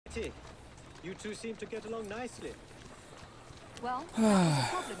Pity. You two seem to get along nicely. Well, that's a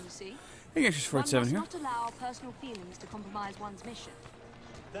problem, you see. I think it's One 47 must here. not allow personal feelings to compromise one's mission.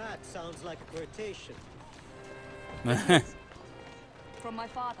 That sounds like a quotation. From my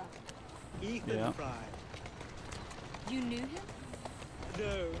father. Ethan Fry. You knew him?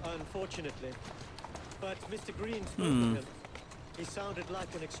 No, unfortunately. But Mr. Green spoke of him. He sounded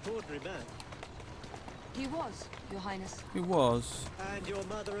like an extraordinary man. He was, Your Highness. He was. And your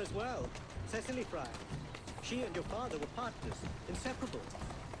mother as well, Cecily Fry. She and your father were partners, inseparable.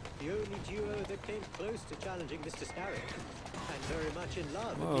 The only duo that came close to challenging Mr. Starrick. And very much in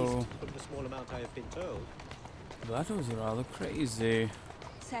love, at least from the small amount I have been told. That was rather crazy.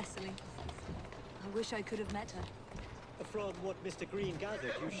 Cecily. I wish I could have met her. From what Mr. Green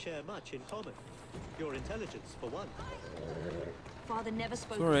gathered, you share much in common. Your intelligence, for one. Father never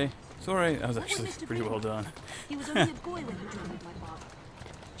spoke. Sorry, that was What actually Mr. pretty Green? well done. He was only a boy when he joined my father.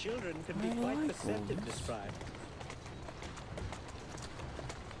 Children can be I quite like perceptive, all Miss this. Fry.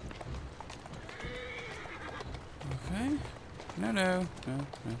 Okay. No.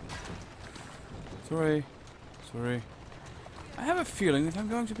 Sorry. I have a feeling that I'm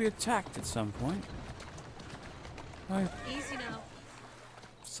going to be attacked at some point. Easy now.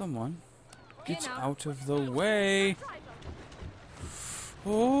 Someone Here get now. out of the way.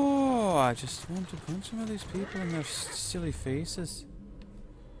 Oh, I just want to punch some of these people in their silly faces.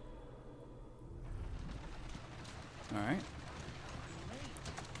 Alright.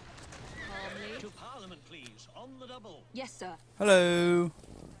 Calmly. To Parliament, please. On the double. Yes, sir. Hello.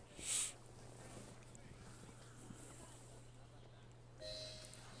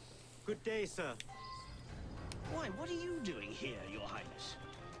 Good day, sir. Why, what are you doing here, Your Highness?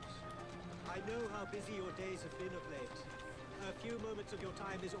 I know how busy your days have been of late. A few moments of your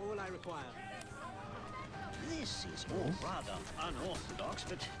time is all I require. This is all rather unorthodox,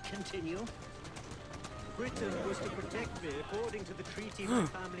 but continue. Britain was to protect me according to the treaty my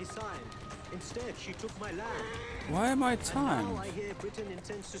family signed. Instead, she took my land. Why am I And timed? now I hear Britain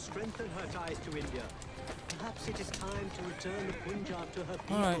intends to strengthen her ties to India. Perhaps it is time to return the Punjab to her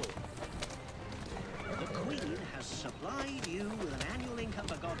people. Alright. The Queen has supplied you with an annual income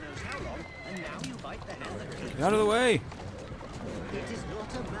for God knows how long, and now you bite the hand that feeds Get out of the you. way. It is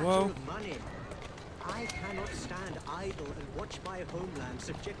not a matter Whoa. of money. I cannot stand idle and watch my homeland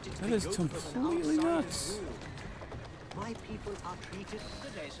subjected to That the is yoke of an completely outsider's nuts. rule. My people are treated.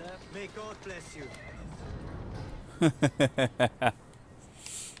 Good day, sir. May God bless you.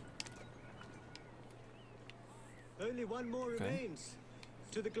 Only one more remains.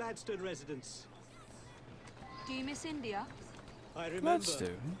 To the Gladstone residence. Do you miss India? I remember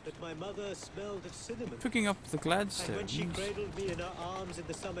Gladstone? that my mother smelled of cinnamon. Picking up the And when she Gladstones. cradled me in her arms in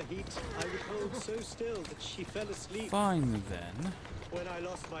the summer heat, I would hold so still that she fell asleep. Fine then. When I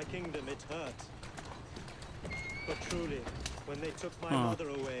lost my kingdom, it hurt. But truly, when they took my Huh. mother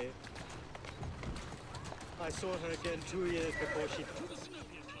away, I saw her again 2 years before she...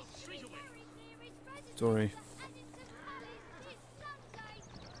 Sorry.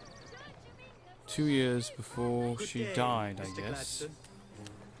 2 years before Good she day, died, I Mr. guess.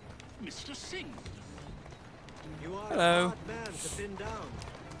 Gladstone. Mr. Singh. You are Hello. a hard man to pin down.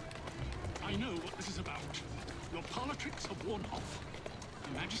 I know what this is about. Your politics have worn off.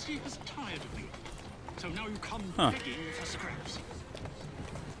 Your Majesty has tired of you. So now you come begging for scraps.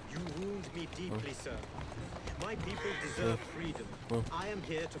 You wound me deeply, sir. My people deserve freedom. well, I am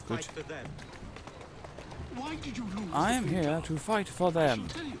here to fight for them. Why did you lose I the am here Punjab? to fight for I them.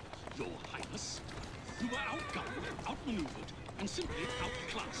 shall tell you, Your Highness. You were outgunned, outmaneuvered, and simply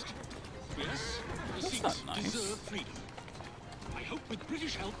outclassed. Yes, the That's Sikhs not nice. deserve freedom. I hope with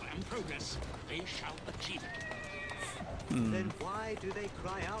British help and progress, they shall achieve it. Then why do they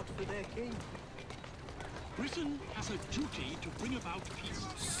cry out for their king? Britain has a duty to bring about peace.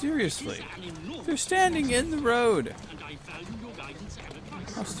 Seriously. It is an enormous They're standing in the road. and I value your guidance and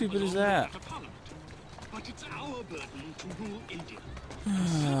advice. How stupid is along that? with Parliament. But it's our burden to rule India.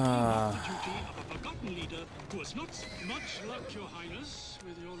 Ah. The duty of a forgotten leader who has not much luck, Your Highness,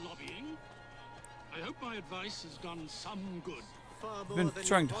 with your lobbying. I hope my advice has done some good. Far more been than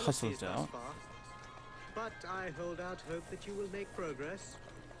trying your to hustle policies it thus out. far. But I hold out hope that you will make progress.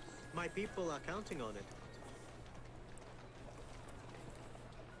 My people are counting on it.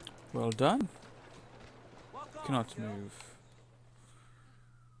 Well done. Cannot move.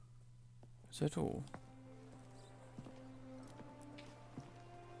 Is that all?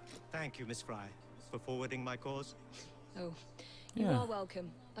 Thank you, Miss Fry, for forwarding my cause. Oh, you Yeah. are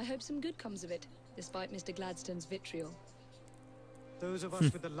welcome. I hope some good comes of it, despite Mr. Gladstone's vitriol. Those of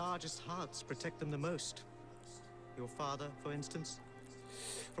us with the largest hearts protect them the most. Your father, for instance.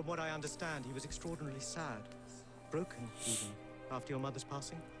 From what I understand, he was extraordinarily sad. Broken, even, after your mother's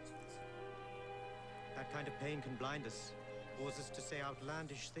passing. That kind of pain can blind us. Cause us to say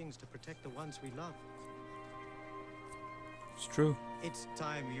outlandish things to protect the ones we love. It's true. It's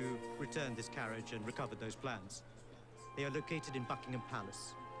time you returned this carriage and recovered those plans. They are located in Buckingham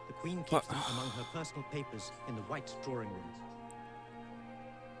Palace. The Queen keeps them among her personal papers in the White Drawing Room.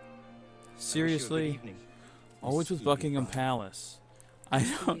 Seriously? Always with Buckingham Palace. I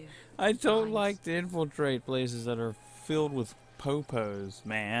you. don't like to infiltrate places that are filled with popos,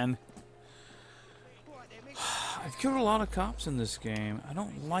 man. I've killed a lot of cops in this game. I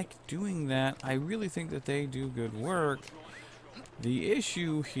don't like doing that. I really think that they do good work. The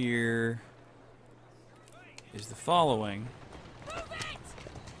issue here is the following.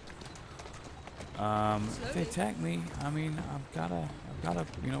 If they attack me, I mean, I've gotta,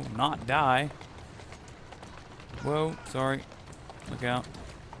 you know, not die. Whoa, sorry. Look out.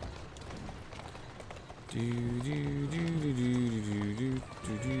 There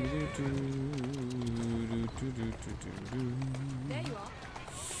you are.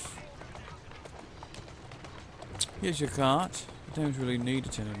 Here's your cart. You don't really need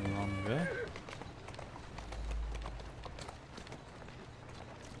it any longer.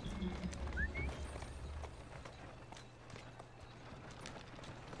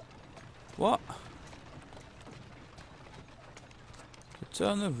 What?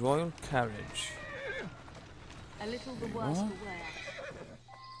 Return the royal carriage. A little the worse for wear.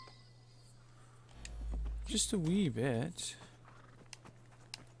 Just a wee bit.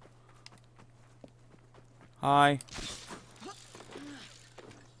 Hi.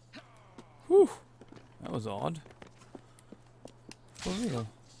 Whew. That was odd. For real.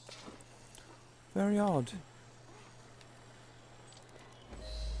 Very odd.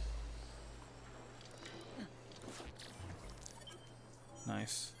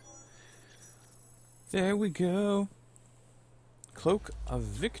 Nice. There we go. Cloak of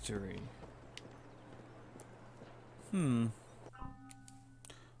Victory.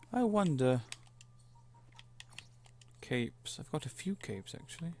 I wonder. Capes. I've got a few capes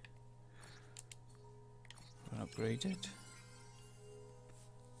actually. I'll upgrade it.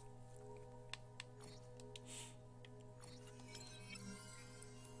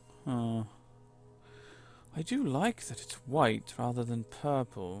 Huh. I do like that it's white rather than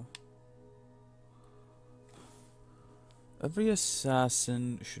purple. Every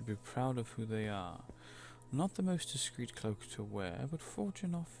assassin should be proud of who they are. Not the most discreet cloak to wear, but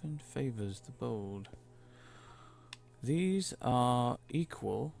fortune often favours the bold. These are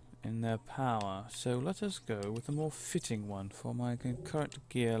equal in their power, so let us go with a more fitting one for my current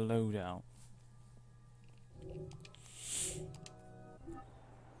gear loadout.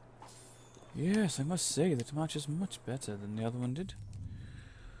 Yes, I must say that matches much better than the other one did.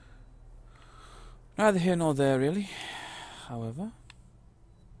 Neither here nor there, really. However,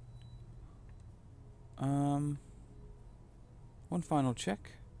 one final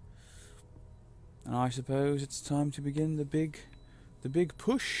check, and I suppose it's time to begin the big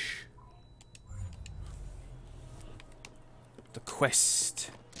push. The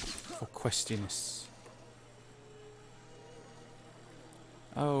quest for questiness.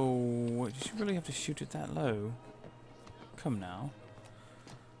 Oh, did you really have to shoot it that low? Come now.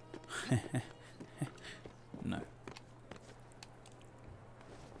 No.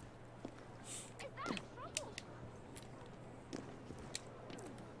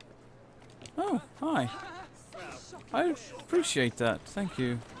 Oh, hi. I appreciate that. Thank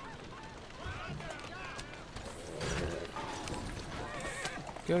you.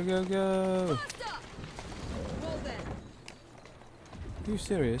 Go, go, go. Are you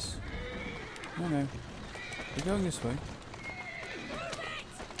serious? No, no. We're going this way.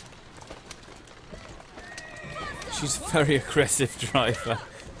 She's a very aggressive driver.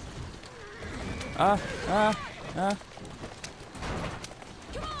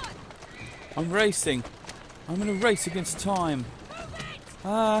 I'm racing. I'm gonna race against time.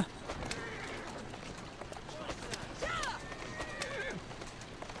 Oh,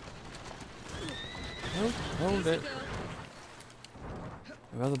 hold it.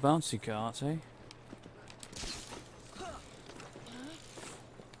 Rather bouncy carts, eh?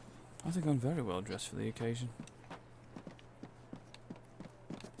 I think I'm very well dressed for the occasion.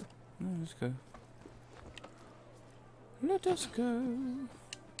 No, let's go. Let us go.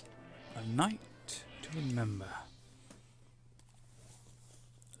 A night to remember.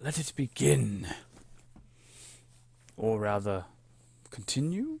 Let it begin. Or rather,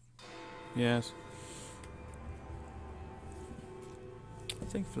 continue? Yes.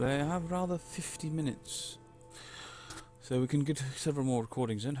 Thankfully, I have rather 50 minutes So we can get several more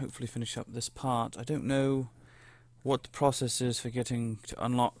recordings in, hopefully finish up this part. I don't know what the process is for getting to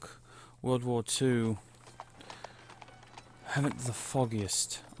unlock World War II. I haven't the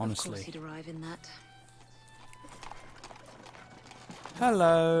foggiest, honestly. Of course he'd arrive in that.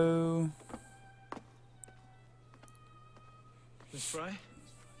 Hello. Miss Fry?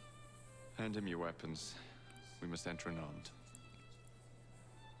 Hand him your weapons. We must enter unarmed.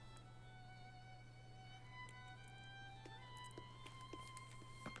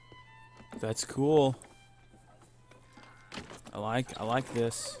 That's cool. I like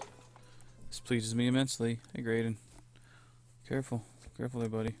this. This pleases me immensely. Hey, Graydon. Careful. Careful there,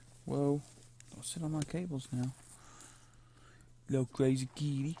 buddy. Whoa. Don't sit on my cables now. Little crazy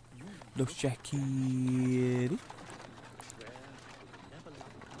kitty. Little shy kitty. Not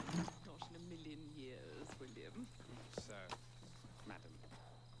in a million years, William. So, madam,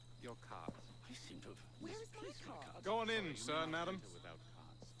 your card. I seem to have. Where is my card? Go on in, sir and madam.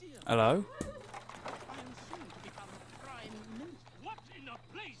 Hello? I am soon to become Prime Minister. What in the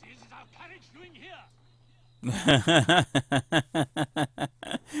blazes is our carriage doing here?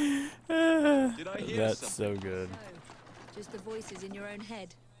 Did I hear That's something? so good. So, just the voices in your own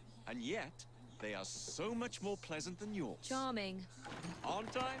head. And yet, they are so much more pleasant than yours. Charming.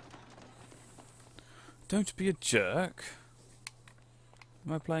 Aren't I? Don't be a jerk.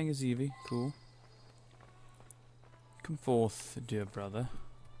 Am I playing as Evie? Cool. Come forth, dear brother.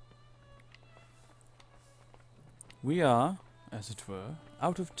 We are, as it were,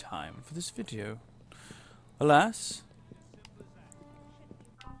 out of time for this video. Alas,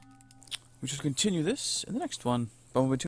 we shall continue this in the next one. Bumblebee 2.